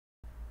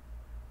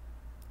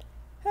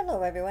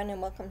Hello everyone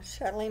and welcome to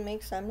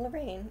Chatelainmakes. I'm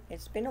Lorraine.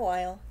 It's been a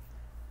while,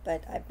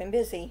 but I've been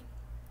busy.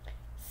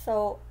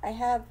 So I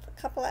have a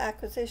couple of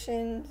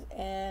acquisitions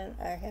and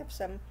I have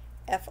some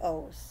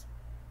FOs.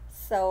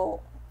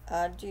 So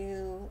I'll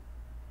do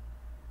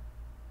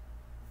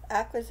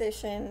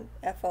acquisition,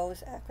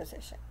 FOs,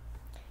 acquisition.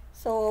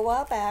 So a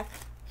while back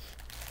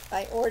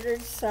I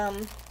ordered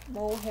some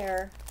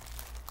mohair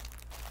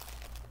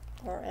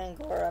or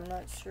angora, I'm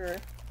not sure.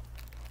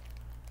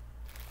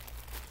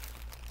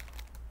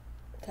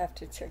 Have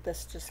to check,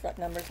 this just got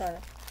numbers on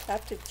it.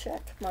 Have to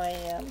check my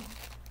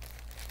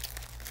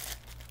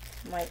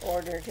my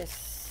order to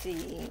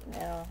see.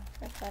 Now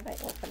I thought I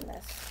opened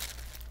this.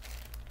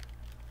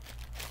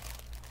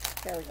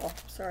 There we go.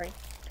 Sorry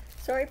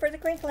for the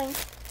crinkling,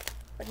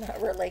 but not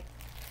really.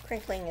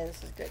 Crinkling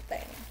is a good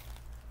thing.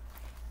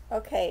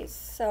 Okay,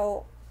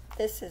 so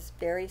this is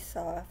very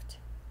soft.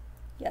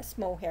 Yes,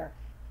 mohair.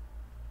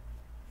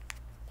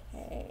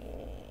 Okay.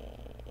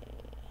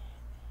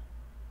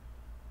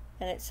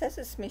 And it says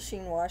it's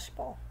machine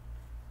washable,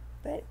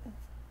 but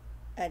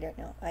I don't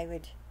know. I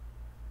would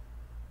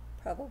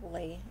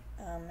probably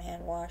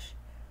hand wash.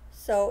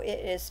 So it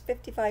is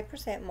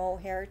 55%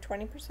 mohair,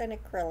 20%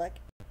 acrylic,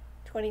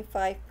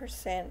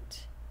 25%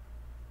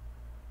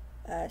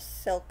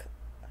 silk.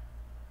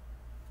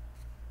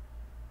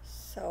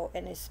 So,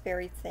 and it's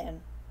very thin.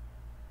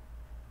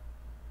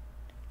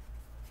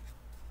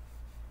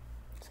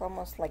 It's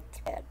almost like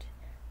thread.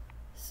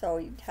 So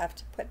you'd have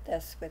to put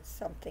this with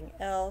something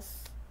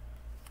else.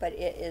 But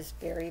it is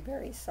very,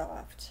 very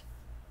soft.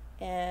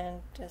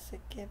 And does it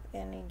give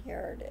any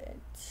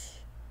yardage?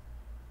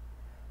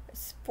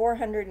 It's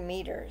 400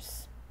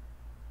 meters.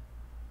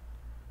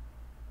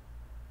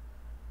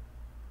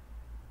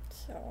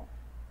 So,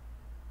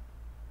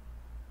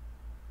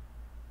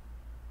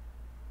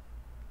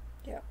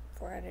 yeah,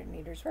 400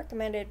 meters.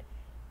 Recommended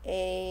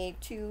a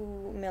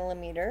 2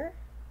 millimeter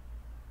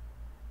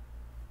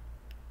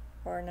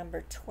or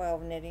number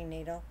 12 knitting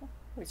needle,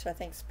 which I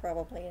think is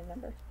probably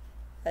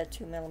a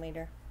 2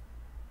 millimeter.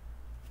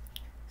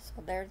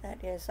 So there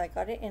that is. I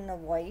got it in the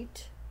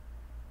white.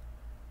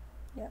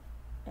 Yep,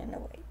 in the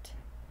white.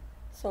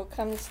 So it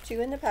comes two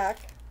in the pack,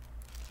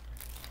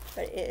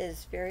 but it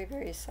is very,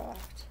 very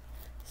soft.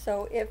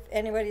 So if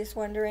anybody's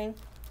wondering,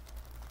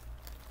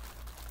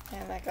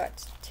 and I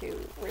got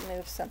to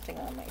remove something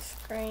on my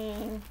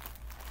screen.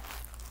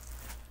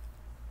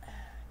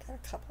 Got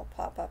a couple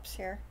pop-ups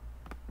here.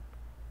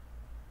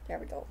 There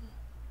we go.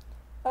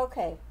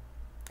 Okay.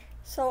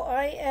 So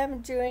I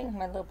am doing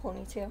my little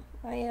ponytail.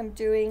 I am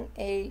doing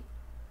a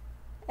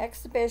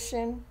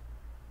exhibition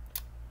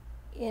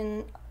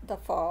in the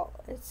fall.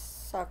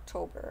 It's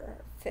October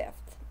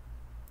 5th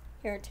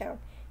here in town.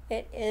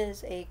 It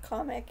is a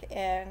comic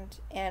and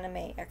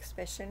anime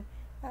exhibition.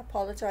 I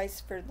apologize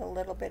for the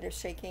little bit of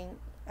shaking.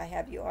 I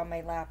have you on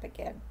my lap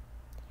again.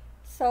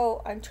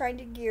 So I'm trying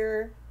to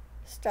gear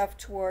stuff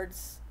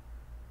towards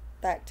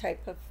that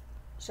type of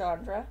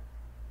genre.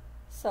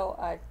 So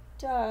I've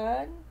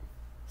done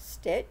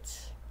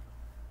stitch,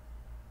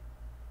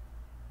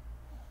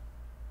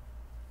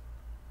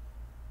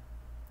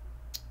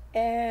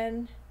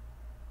 and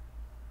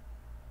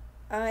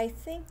I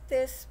think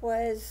this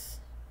was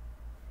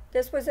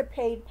a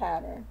paid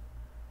pattern.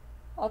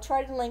 I'll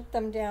try to link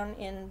them down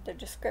in the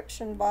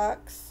description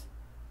box.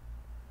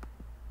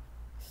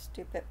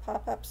 Stupid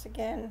pop-ups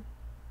again.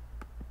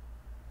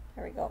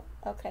 There we go.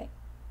 Okay,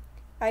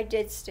 I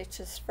did stitch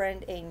his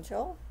friend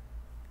Angel.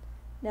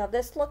 Now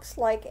this looks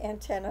like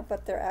antenna,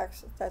 but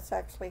that's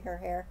actually her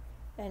hair,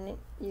 and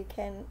you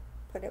can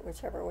put it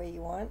whichever way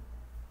you want.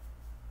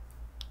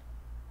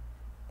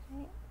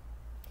 Okay.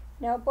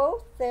 Now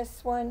both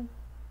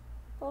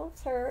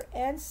her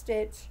and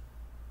Stitch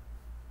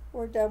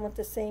were done with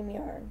the same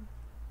yarn,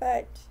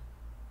 but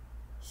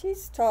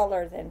she's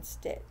taller than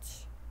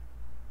Stitch.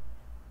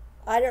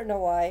 I don't know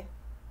why,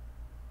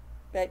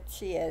 but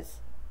she is.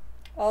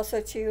 Also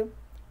too,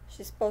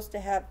 she's supposed to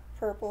have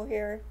purple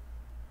here.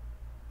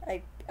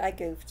 I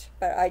goofed,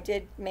 but I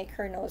did make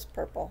her nose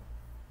purple,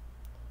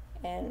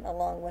 and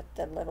along with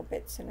the little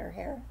bits in her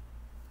hair.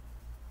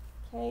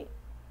 Okay,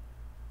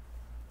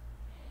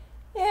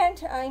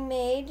 and I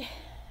made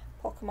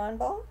Pokemon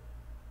ball,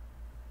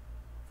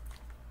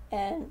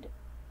 and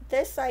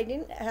this I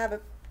didn't have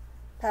a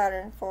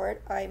pattern for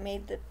it. I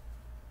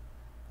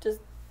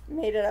just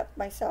made it up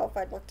myself.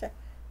 I looked at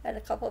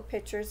a couple of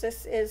pictures.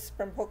 This is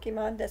from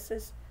Pokemon. This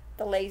is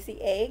the lazy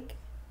egg.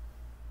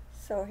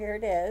 So here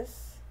it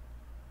is.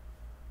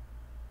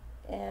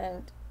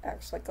 And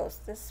actually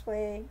goes this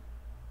way.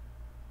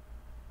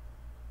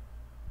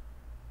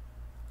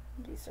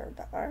 These are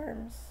the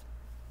arms.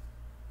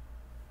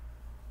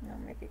 No,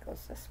 maybe it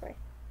goes this way.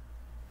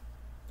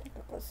 I think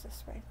it goes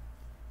this way.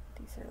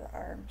 These are the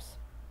arms.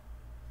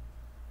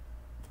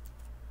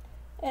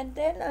 And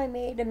then I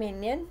made a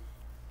minion.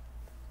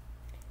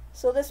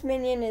 So this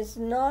minion is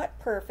not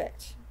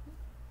perfect.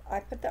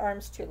 I put the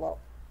arms too low.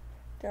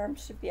 The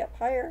arms should be up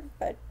higher,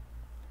 but,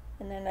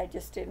 and then I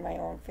just did my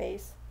own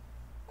face.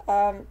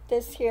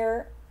 This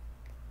here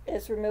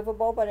is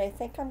removable, but I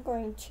think I'm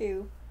going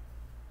to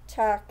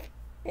tuck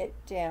it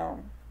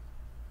down.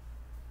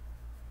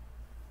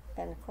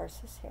 And of course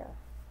his hair.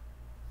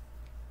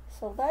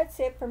 So that's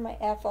it for my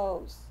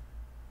FOs.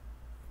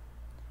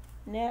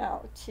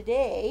 Now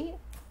today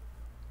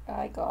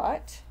I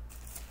got,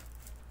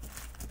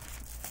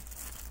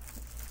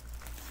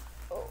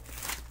 oh,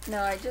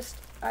 now I just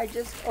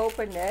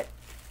opened it,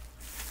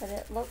 and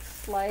it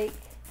looks like,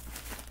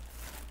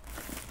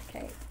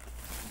 okay.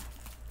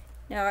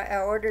 Now I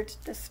ordered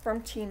this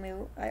from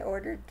Temu. I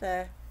ordered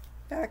the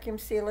vacuum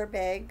sealer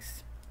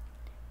bags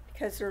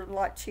because they're a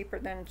lot cheaper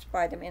than to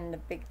buy them in the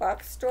big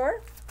box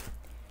store.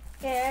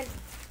 And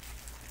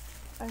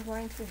I'm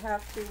going to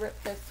have to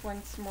rip this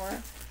once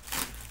more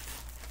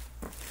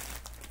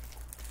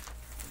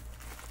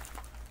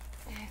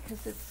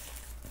because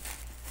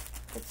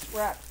it's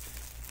wrapped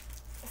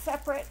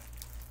separate.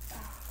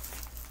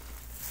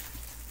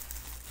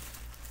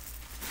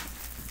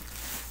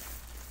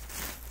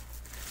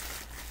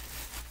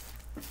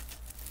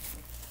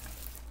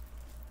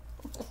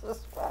 This is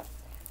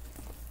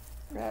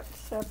wrapped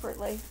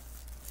separately.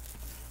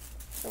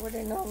 If I would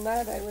have known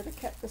that, I would have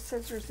kept the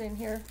scissors in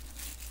here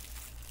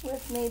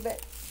with me,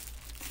 but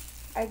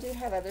I do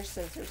have other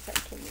scissors I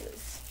can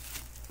use.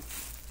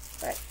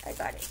 But I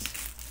got it.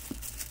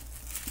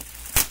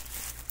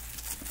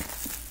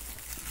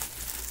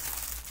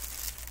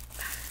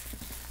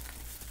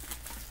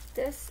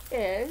 This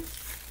is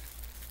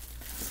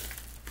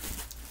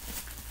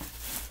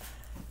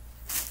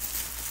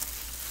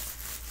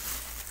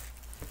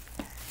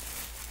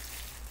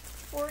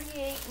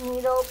 .48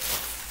 needle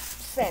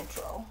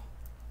central.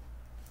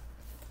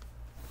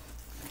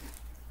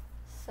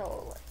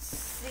 So let's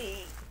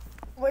see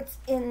what's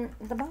in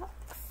the box.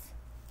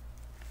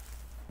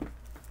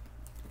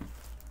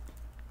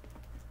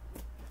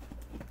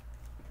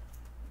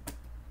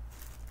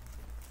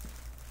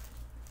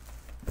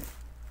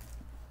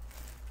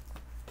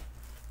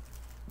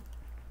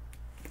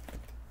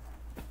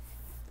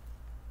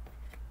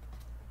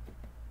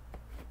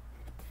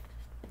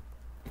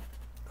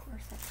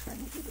 I'm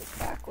trying to do this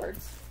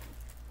backwards.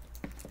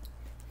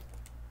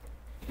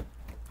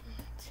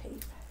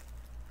 Tape.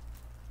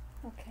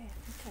 Okay, I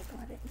think I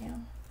got it now.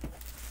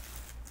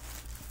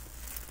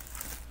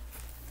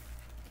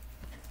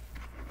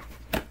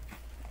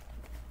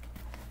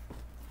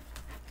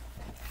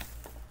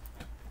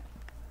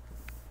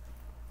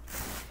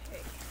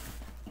 Okay.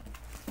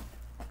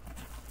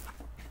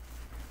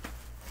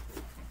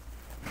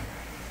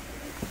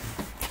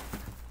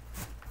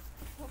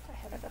 Oh, I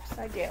have it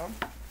upside down.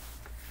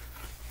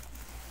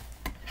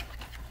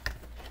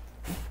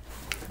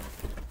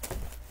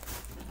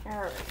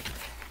 Alright,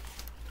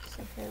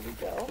 so here we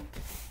go.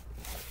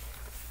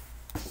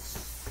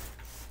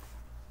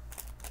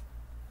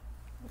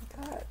 We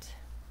got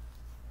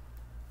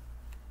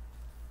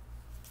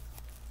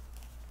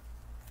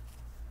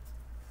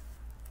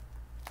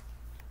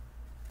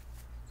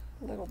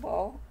a little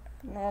ball,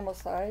 normal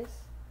size,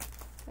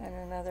 and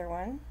another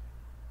one.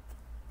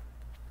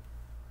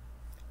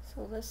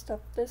 So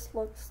this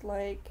looks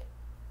like,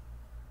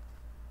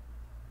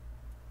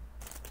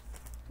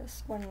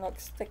 this one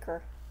looks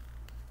thicker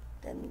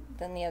than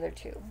the other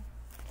two.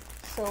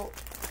 So,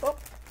 oh,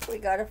 we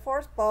got a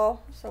fourth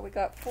ball. So we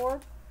got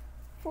four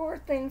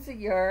things of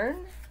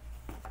yarn.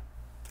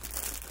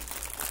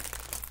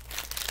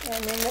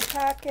 And in the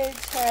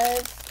package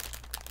has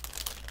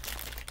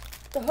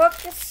the hook,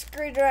 the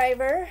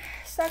screwdriver,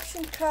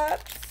 suction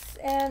cups,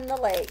 and the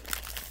legs.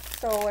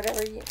 So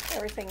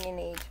everything you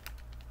need.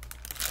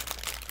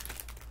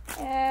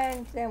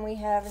 And then we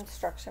have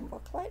instruction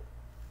booklet.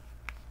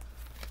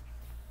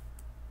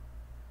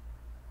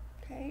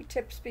 Okay,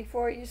 tips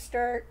before you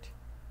start,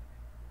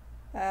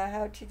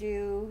 how to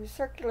do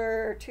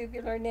circular or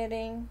tubular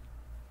knitting,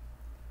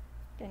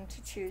 then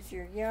to choose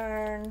your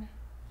yarn,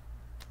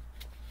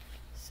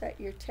 set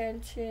your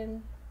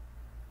tension,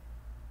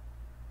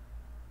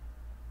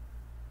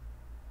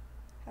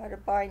 how to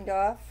bind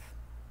off,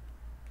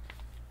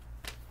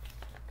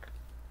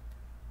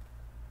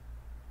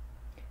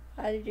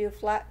 how to do a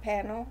flat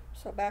panel,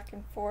 so back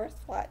and forth,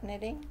 flat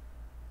knitting.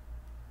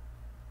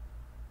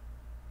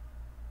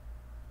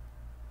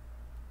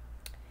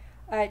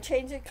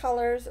 Changing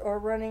colors or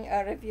running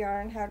out of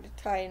yarn, how to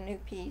tie a new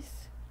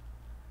piece,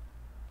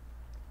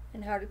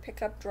 and how to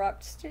pick up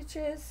dropped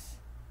stitches.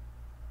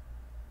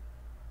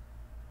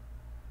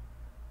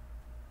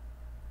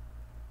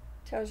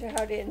 Tells you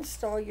how to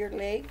install your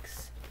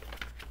legs.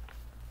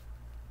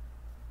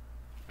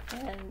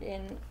 And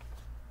in,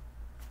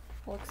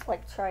 looks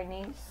like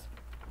Chinese,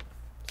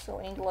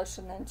 so English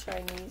and then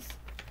Chinese.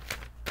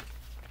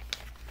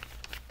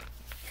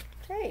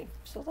 Okay,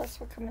 so that's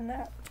what comes in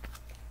that.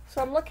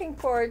 So I'm looking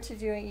forward to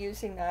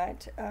using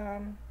that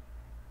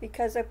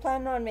because I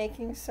plan on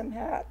making some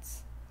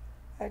hats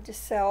to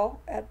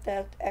sell at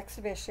that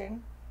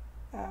exhibition.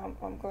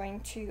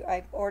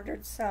 I've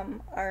ordered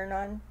some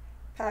iron-on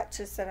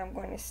patches that I'm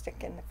going to stick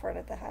in the front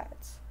of the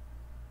hats.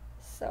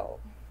 So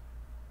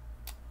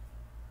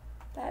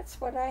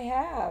that's what I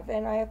have,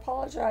 and I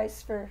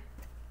apologize for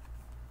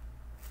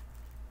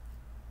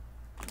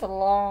the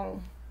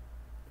long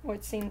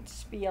what seemed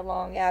to be a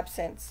long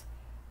absence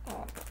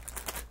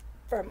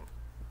from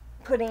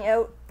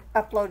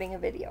uploading a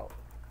video.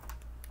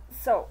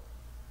 So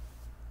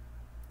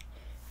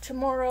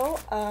tomorrow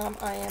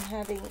I am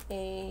having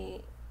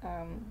a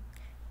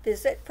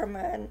visit from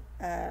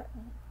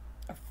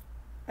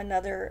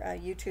another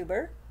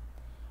YouTuber,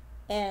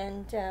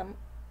 and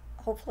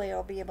hopefully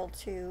I'll be able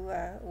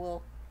to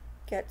we'll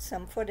get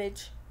some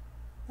footage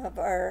of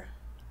our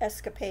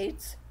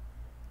escapades,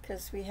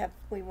 because we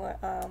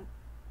want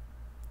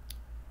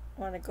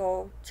to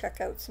go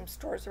check out some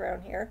stores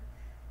around here,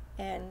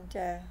 and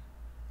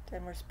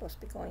then we're supposed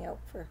to be going out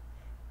for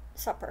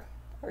supper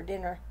or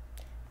dinner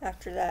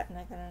after that, and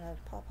I got another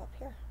pop-up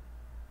here.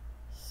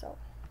 So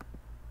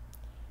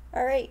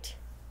alright,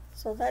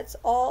 so that's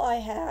all I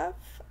have.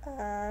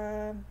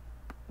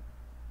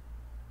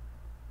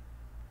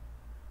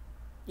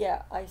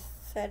 Yeah, I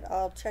said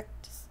I'll check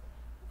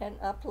and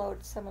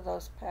upload some of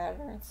those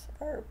patterns,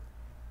 or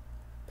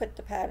put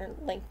the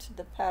link to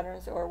the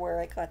patterns or where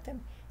I got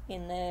them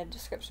in the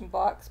description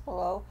box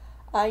below.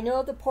 I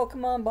know the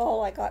Pokemon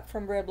ball I got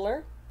from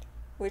Ribblr,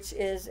 which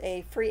is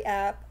a free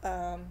app,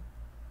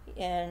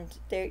 and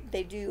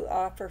they do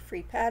offer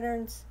free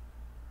patterns,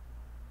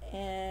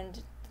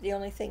 and the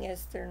only thing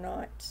is they're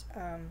not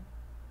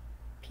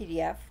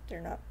PDF,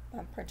 they're not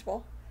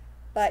printable,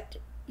 but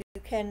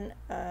you can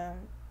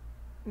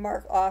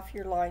mark off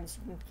your lines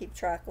and keep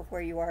track of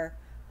where you are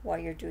while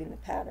you're doing the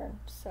pattern.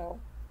 So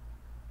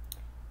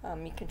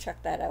you can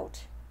check that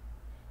out.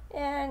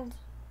 And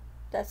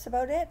that's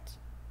about it.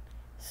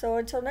 So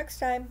until next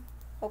time,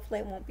 hopefully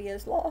it won't be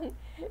as long.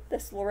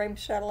 This is Lorraine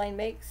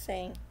Chatelainmakes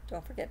saying,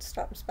 don't forget to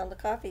stop and smell the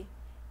coffee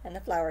and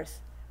the flowers.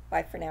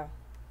 Bye for now.